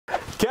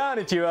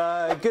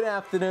Konnichiwa, good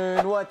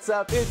afternoon, what's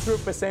up? It's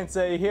Rupa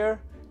Sensei here,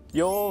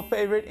 your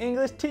favorite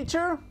English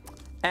teacher.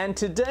 And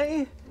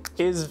today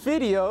is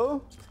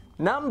video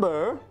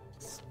number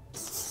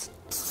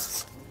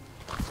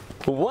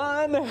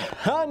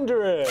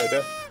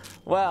 100.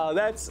 Wow,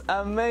 that's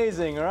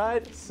amazing,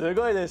 right? す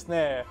ごいです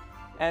ね.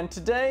 And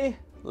today,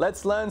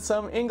 let's learn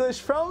some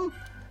English from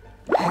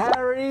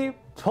Harry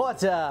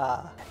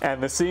Potter.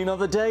 And the scene of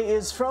the day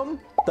is from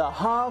the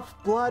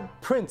Half-Blood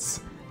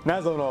Prince.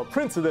 謎の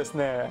プリンスです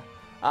ね.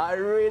 I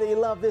really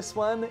love this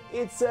one.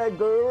 It's a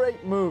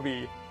great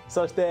movie.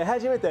 そして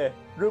初めて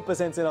ルパ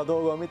先生の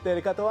動画を見てい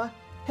る方は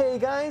Hey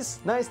guys,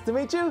 nice to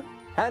meet you.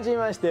 はじめ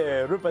まし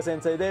て、ルパ先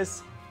生で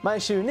す。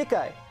毎週2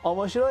回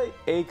面白い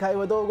英会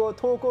話動画を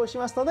投稿し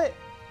ますので、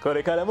こ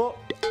れからも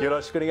よ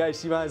ろしくお願い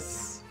しま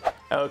す。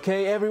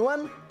Okay,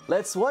 everyone,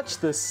 let's watch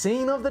the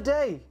scene of the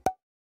day.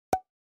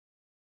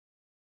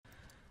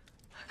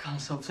 I can't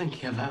stop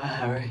thinking about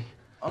Harry.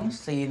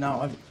 Honestly, you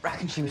know, I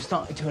reckon she was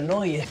starting to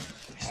annoy you.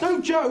 It's no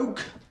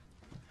joke.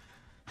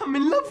 I'm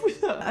in love with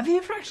her. Have you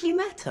ever actually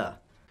met her?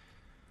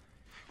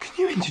 Can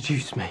you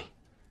introduce me?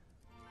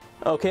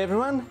 Okay,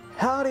 everyone,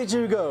 how did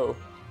you go?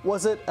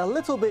 Was it a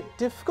little bit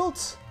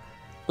difficult?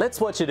 Let's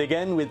watch it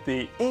again with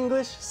the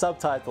English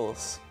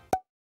subtitles.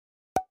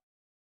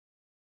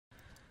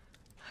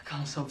 I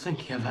can't stop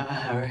thinking about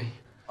Harry.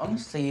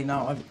 Honestly, you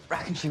know, I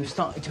reckon she was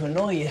starting to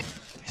annoy you.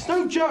 It's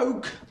no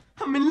joke.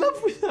 I'm in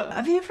love with her.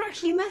 Have you ever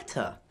actually met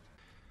her?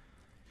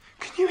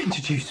 Can you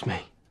introduce me?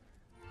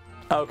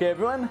 Okay,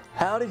 everyone,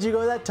 how did you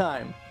go that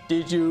time?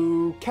 Did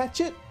you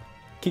catch it?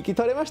 聞き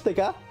取れました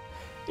か?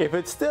 If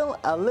it's still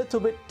a little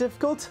bit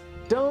difficult,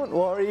 don't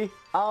worry,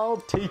 I'll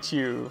teach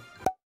you.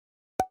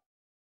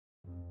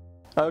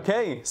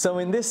 Okay, so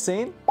in this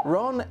scene,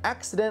 Ron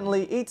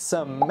accidentally eats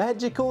some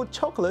magical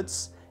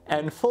chocolates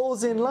and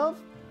falls in love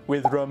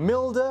with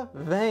Romilda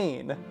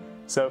Vane.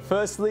 So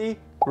firstly,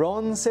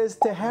 Ron says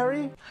to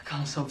Harry, I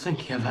can't stop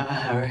thinking about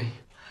Harry.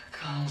 I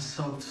can't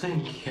stop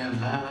thinking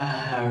about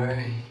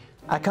Harry.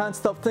 I can't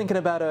stop thinking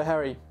about her,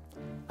 Harry.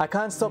 I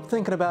can't stop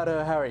thinking about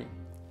her, Harry.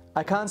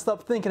 I can't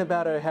stop thinking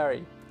about her,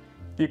 Harry.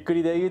 ゆっく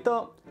りで言う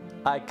と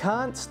I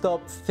can't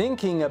stop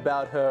thinking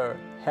about her,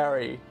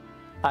 Harry.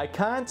 I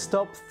can't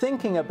stop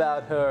thinking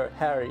about her,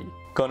 Harry.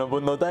 この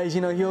文の大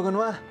事な表現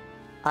は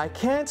I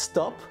can't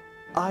stop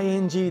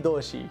ing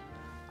動詞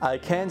I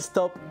can't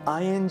stop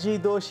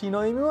ing 動詞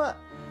の意味は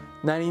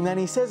何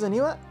々せずに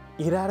は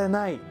いられ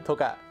ないと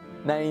か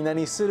何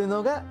々する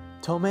のが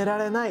止めら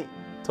れない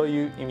と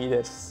いう意味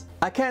です。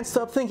I can't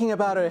stop thinking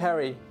about her,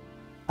 Harry.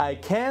 I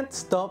can't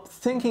stop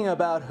thinking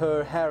about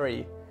her,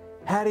 Harry.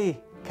 ハリー、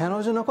彼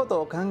女のこ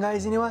とを考え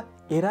ずには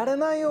いられ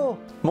ないよ。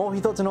もう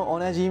一つの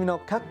同じ意味の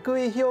かっこ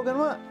いい表現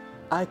は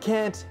I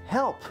can't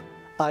help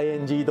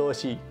ing 動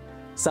詞。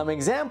Some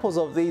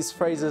examples of these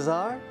phrases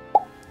are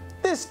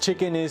This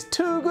chicken is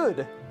too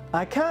good.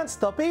 I can't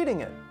stop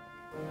eating it.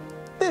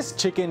 This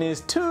chicken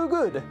is too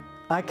good.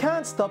 I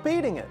can't stop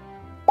eating it.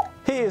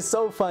 He is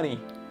so funny.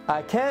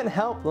 I can't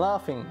help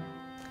laughing.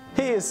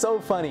 He is so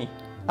funny.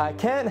 I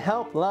can't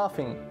help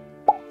laughing.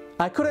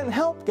 I couldn't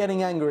help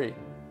getting angry.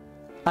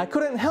 I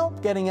couldn't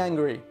help getting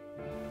angry.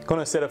 こ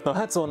のセリフの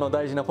発音の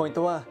大事なポイン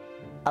トは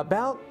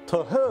about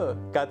と her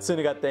がつ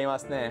ながっていま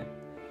すね。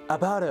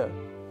about her,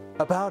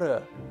 about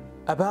her,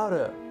 about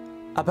her,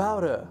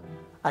 about her.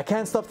 I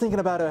can't stop thinking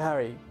about her,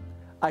 Harry.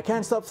 I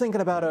can't stop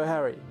thinking about her,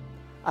 Harry.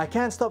 I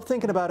can't stop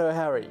thinking about her,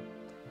 Harry.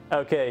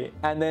 Okay,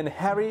 and then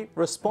Harry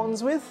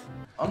responds with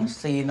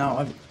Honestly, you know,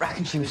 I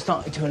reckon she was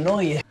starting to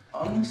annoy you.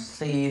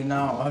 Honestly, you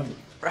know, I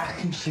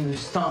reckon she was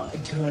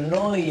starting to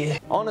annoy you.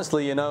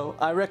 Honestly, you know,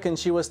 I reckon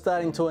she was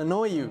starting to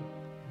annoy you.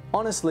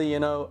 Honestly, you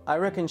know, I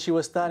reckon she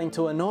was starting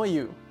to annoy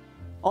you.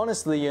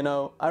 Honestly, you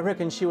know, I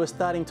reckon she was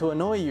starting to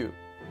annoy you.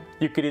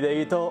 ゆっくりで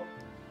言うと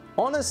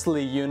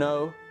Honestly, you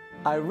know,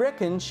 I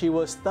reckon she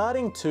was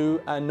starting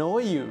to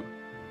annoy you.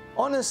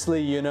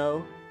 Honestly, you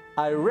know,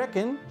 I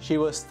reckon she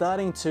was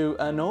starting to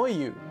annoy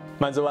you.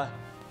 まずは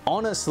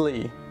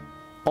honestly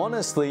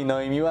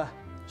の意味は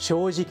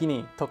正直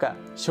にとか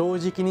正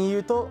直に言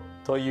うと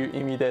という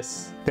意味で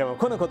す。でも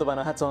この言葉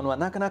の発音は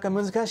なかなか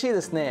難しい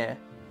ですね。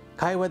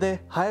会話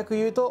で早く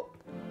言うと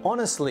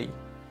honestly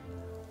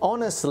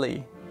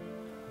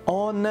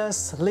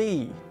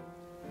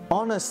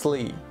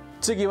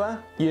次は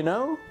you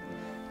know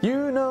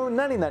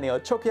何々を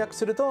直訳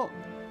すると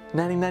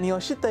何々を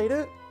知ってい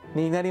る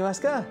になりま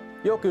すか。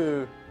よ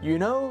く you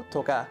know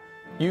とか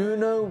you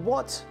know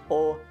what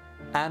を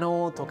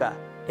とか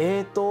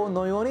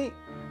のように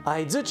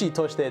相槌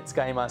として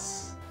使いま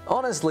す。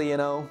Honestly, you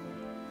know.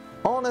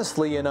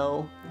 Honestly, you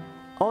know.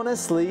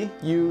 Honestly,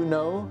 you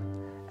know.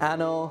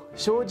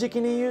 正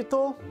直に言う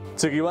と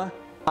次は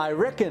I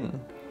reckon.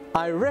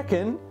 I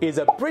reckon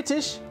is a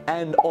British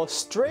and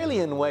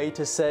Australian way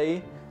to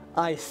say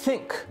I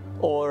think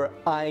or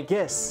I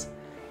guess.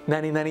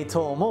 何々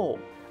と思う。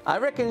I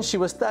reckon she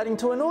was starting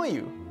to annoy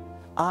you.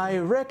 I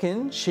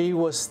reckon she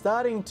was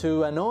starting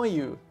to annoy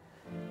you.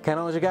 彼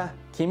女が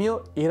君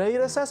をイライ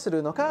ラさせ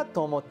るのか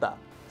と思った。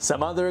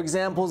Some other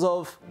examples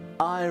of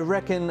I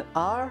reckon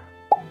are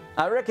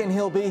I reckon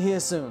he'll be here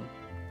soon.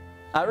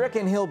 I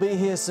reckon he'll be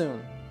here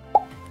soon.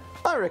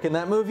 I reckon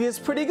that movie is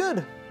pretty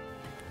good.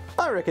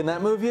 I reckon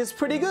that movie is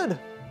pretty good.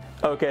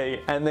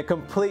 Okay, and the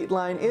complete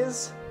line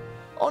is,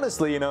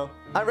 honestly,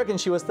 I reckon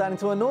she was starting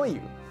to annoy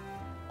you.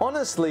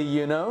 Honestly,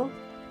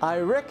 I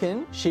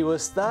reckon she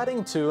was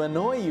starting to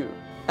annoy you.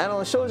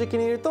 正直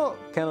に言うと、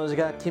彼女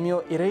が君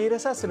をイライラ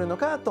させるの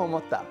かと思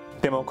った。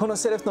でもこの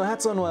セリフの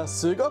発音は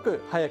すご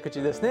く早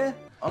口ですね。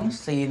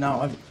Honestly,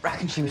 I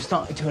reckon she was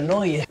starting to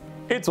annoy you.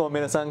 いつも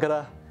皆さんか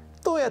ら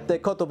どうやって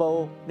言葉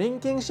をリン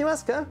キングしま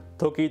すか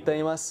と聞いて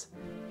います。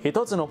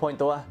一つのポイン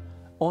トは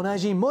同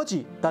じ文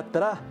字だった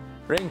ら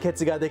連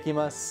結ができ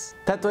ます。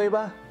例え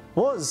ば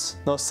was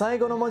の最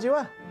後の文字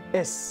は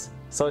S、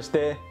 そし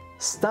て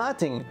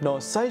starting の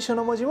最初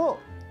の文字も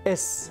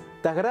S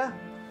だから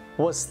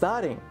was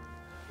starting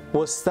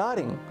was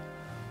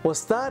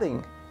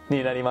starting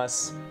になりま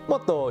す。も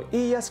っと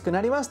言いやすく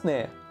なります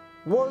ね。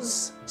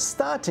was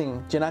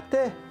starting じゃなく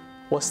て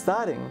was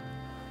starting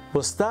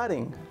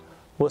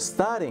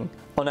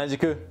同じ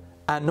く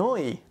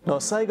annoy の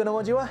最後の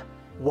文字は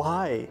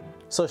Y、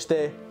 そし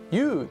て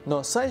you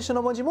の最初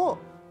の文字も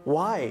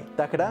Y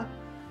だから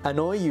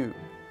annoy you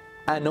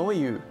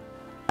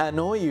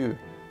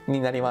に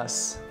なりま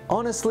す。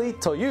 honestly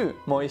という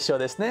もう一緒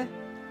ですね。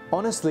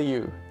 honestly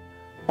you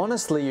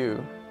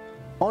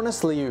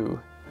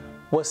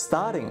was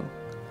starting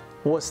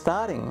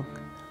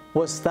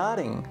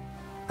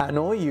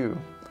annoy you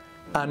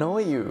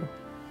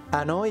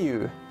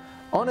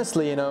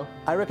honestly,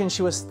 I reckon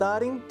she was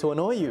starting to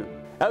annoy you.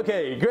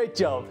 Okay, great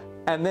job.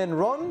 And then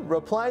Ron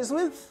replies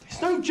with,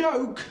 It's no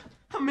joke.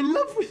 I'm in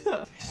love with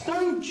her. It's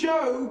no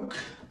joke.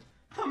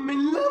 I'm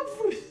in love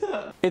with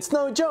her. It's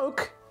no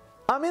joke.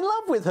 I'm in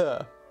love with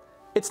her.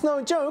 It's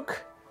no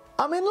joke.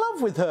 I'm in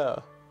love with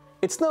her.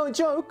 It's no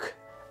joke.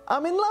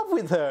 I'm in love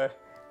with her.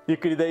 ゆっ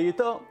くりで言う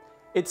と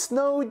It's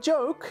no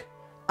joke.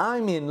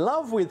 I'm in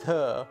love with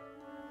her.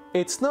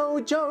 It's no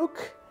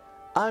joke.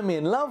 I'm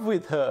in love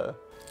with her.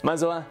 ま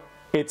ずは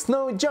It's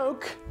no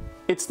joke.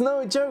 It's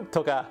no joke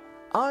とか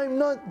I'm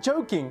not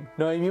joking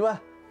の意味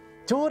は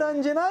冗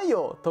談じゃない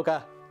よと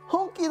か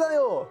本気だ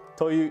よ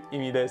という意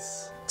味で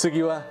す。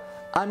次は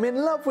I'm in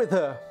love with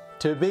her.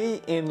 To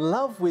be in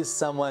love with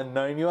someone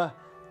の意味は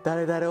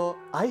誰々を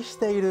愛し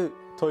ている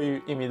とい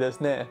う意味で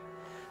すね。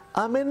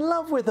I'm in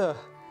love with her.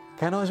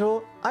 彼女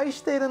を愛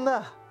しているん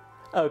だ。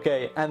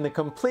Okay, and the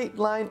complete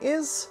line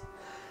is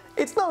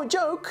It's no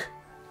joke.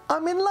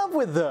 I'm in love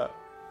with her.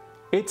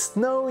 It's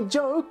no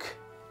joke.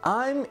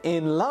 I'm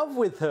in love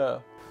with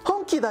her.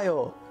 本気だ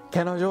よ。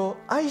彼女を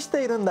愛し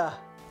ているんだ。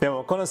で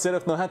もこのセリ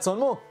フの発音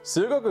も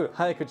すごく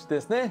早口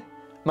ですね。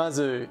ま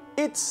ず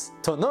It's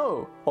と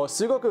No を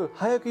すごく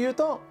早く言う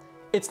と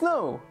It's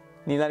no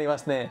になりま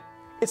すね。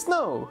It's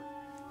no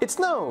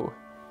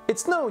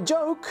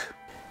joke.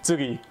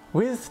 次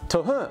with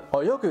と her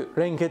をよく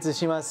連結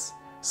します。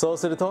そう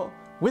すると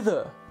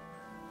with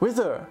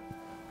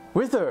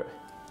her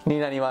に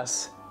なりま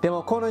す。で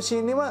もこのシ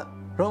ーンには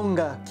ロン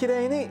がき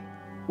れいに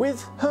with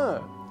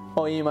her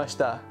を言いまし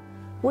た。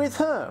with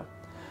her.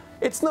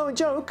 It's no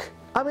joke.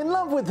 I'm in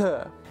love with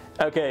her.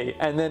 Okay,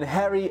 and then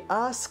Harry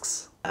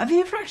asks, Have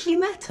you ever actually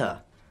met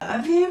her?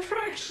 Have you ever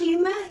actually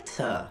met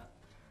her?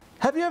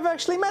 Have you ever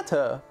actually met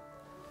her?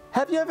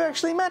 Have you ever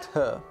actually met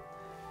her?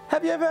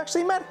 Have you ever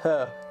actually met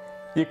her?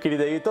 ゆっくり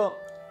で言うと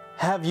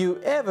Have you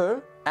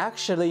ever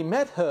actually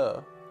met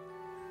her?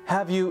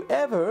 Have you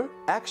ever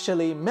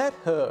actually met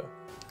her?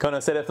 こ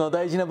のセリフの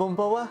大事な文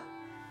法は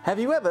Have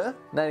you ever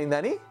何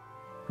々？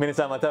皆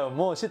さんは多分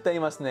もう知ってい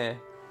ますね。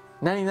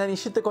何々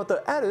知ったこ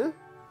とある？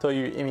と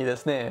いう意味で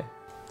すね。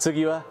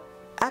次は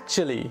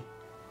actually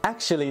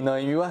の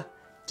意味は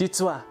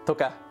実はと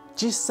か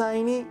実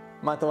際に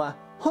または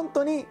本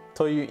当に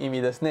という意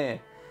味です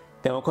ね。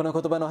でもこの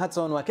言葉の発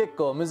音は結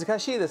構難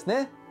しいです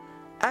ね。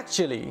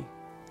actually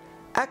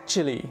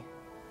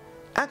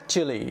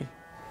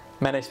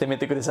真似してみ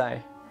てくださ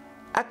い。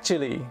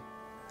actually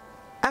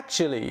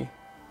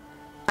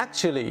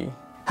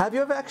Have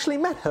you ever actually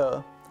met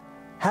her?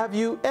 Have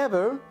you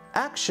ever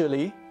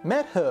actually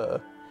met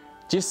her?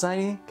 実際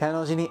に彼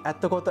女に会っ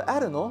たことあ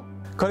るの？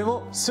これ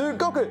もす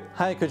ごく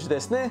早口で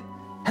すね。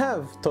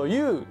have と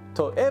you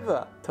と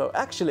ever と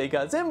actually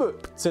が全部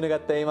つながっ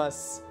ていま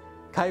す。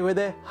会話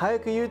で早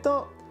く言う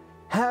と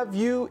Have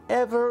you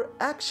ever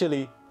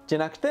actually じゃ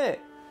なくて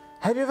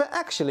Have you ever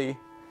actually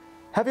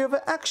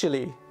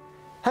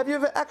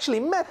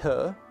met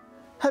her?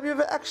 Have you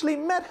ever actually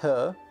met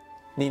her?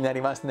 にな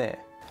りますね。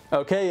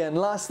Okay, and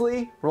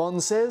lastly,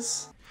 Ron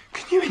says,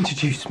 Can you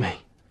introduce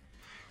me?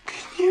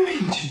 Can you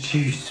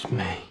introduce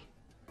me?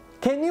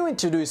 Can you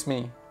introduce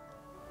me?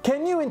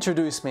 Can you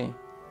introduce me?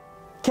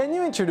 Can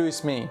you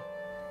introduce me?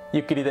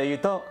 ゆっくりで言う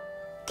と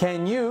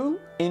Can you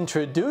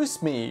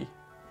introduce me?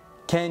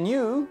 Can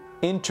you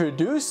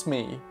introduce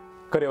me?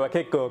 これは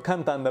結構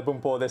簡単な文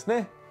法です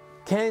ね。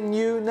Can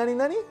you 何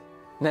々？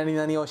何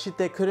々をし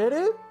てくれ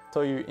る？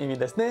という意味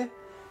ですね。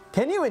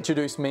Can you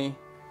introduce me?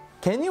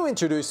 Can you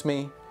introduce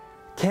me?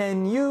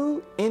 Can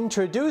you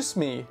introduce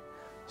me?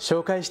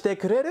 紹介して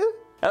くれる？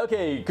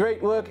 Okay,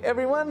 great work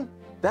everyone.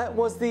 That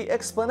was the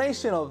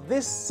explanation of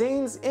this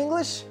scene's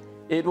English.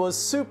 It was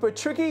super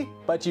tricky,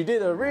 but you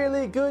did a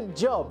really good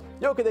job.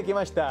 よくでき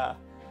ました。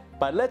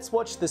But let's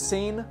watch the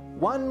scene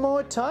one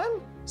more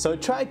time. So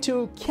try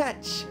to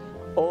catch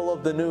all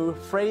of the new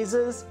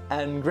phrases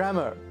and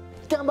grammar.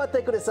 頑張っ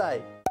てくださ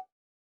い。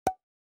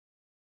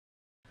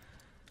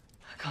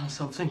I can't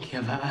stop thinking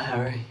about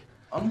Harry.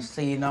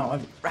 Honestly, I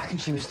reckon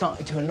she was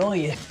starting to annoy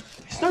you.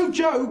 It's no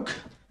joke.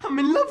 I'm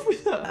in love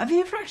with her. Have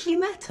you ever actually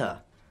met her?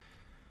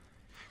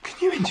 Can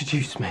you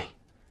introduce me?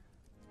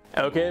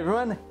 Okay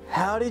everyone,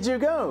 how did you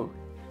go?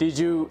 Did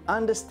you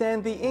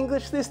understand the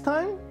English this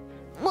time?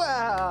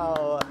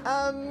 Wow,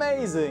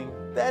 amazing!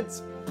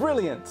 That's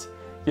brilliant!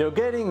 You're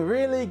getting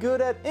really good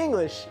at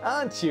English,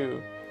 aren't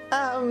you?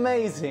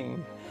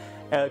 Amazing!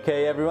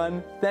 Okay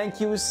everyone,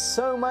 thank you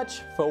so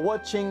much for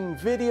watching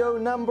video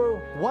number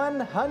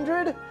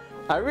 100.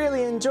 I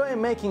really enjoy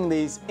making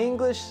these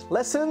English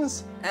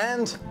lessons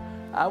and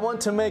I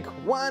want to make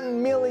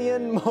 1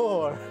 million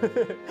more.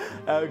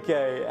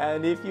 Okay,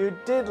 and if you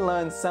did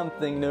learn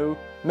something new,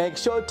 make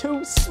sure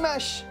to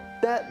smash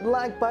that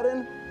like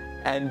button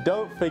and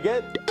don't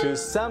forget to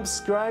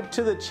subscribe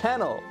to the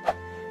channel.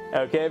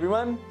 Okay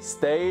everyone,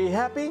 stay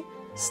happy,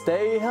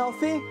 stay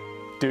healthy,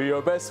 do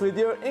your best with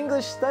your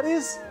English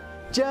studies.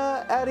 じ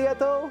ゃあありが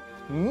と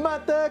う。ま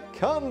た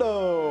今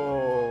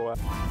度。